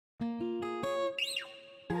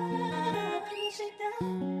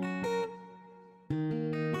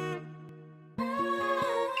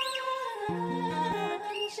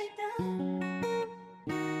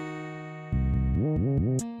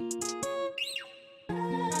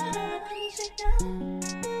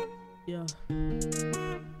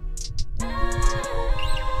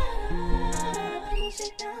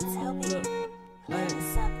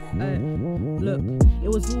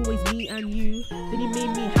was always me and you. Then you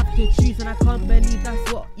made me have to choose, and I can't believe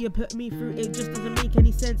that's what you put me through. It just doesn't make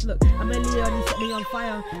any sense. Look, I'm a Leo and you set me on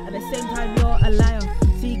fire. At the same time, you're a liar.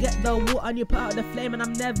 So you get the water and you put out the flame, and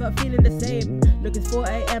I'm never feeling the same. Look, it's 4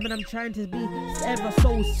 AM and I'm trying to be ever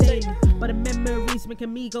so sane, but the memories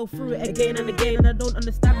making me go through it again and again. And I don't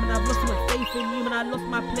understand, man, I've lost so much faith in you, and I lost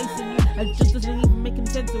my place in you. It just doesn't even make any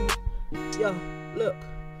sense. Yo, look,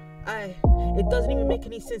 it doesn't even make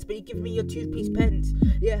any sense, but you give me your toothpiece pens.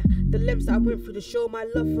 Yeah, the lengths that I went through to show my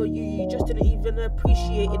love for you, you just didn't even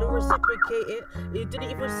appreciate it or reciprocate it. You didn't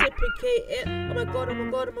even reciprocate it. Oh my god, oh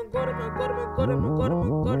my god, oh my god, oh my god, oh my god, oh my god, oh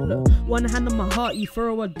my god. Look, one hand on my heart, you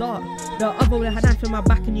throw a dart. The other one had knife in my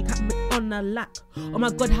back and you kept me on a lack. Oh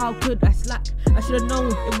my god, how could I slack? I should have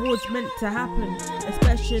known it was meant to happen.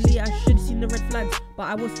 Especially I should have seen the red flags, but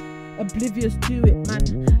I was oblivious to it,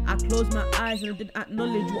 man. I closed my eyes and I didn't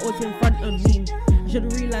acknowledge what was in front of me. I should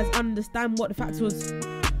have realised, understand what the facts was,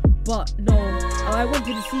 but no. I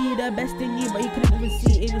wanted to see the best in you, but you couldn't even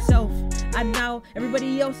see it in yourself. And now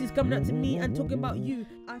everybody else is coming up to me and talking about you.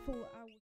 I thought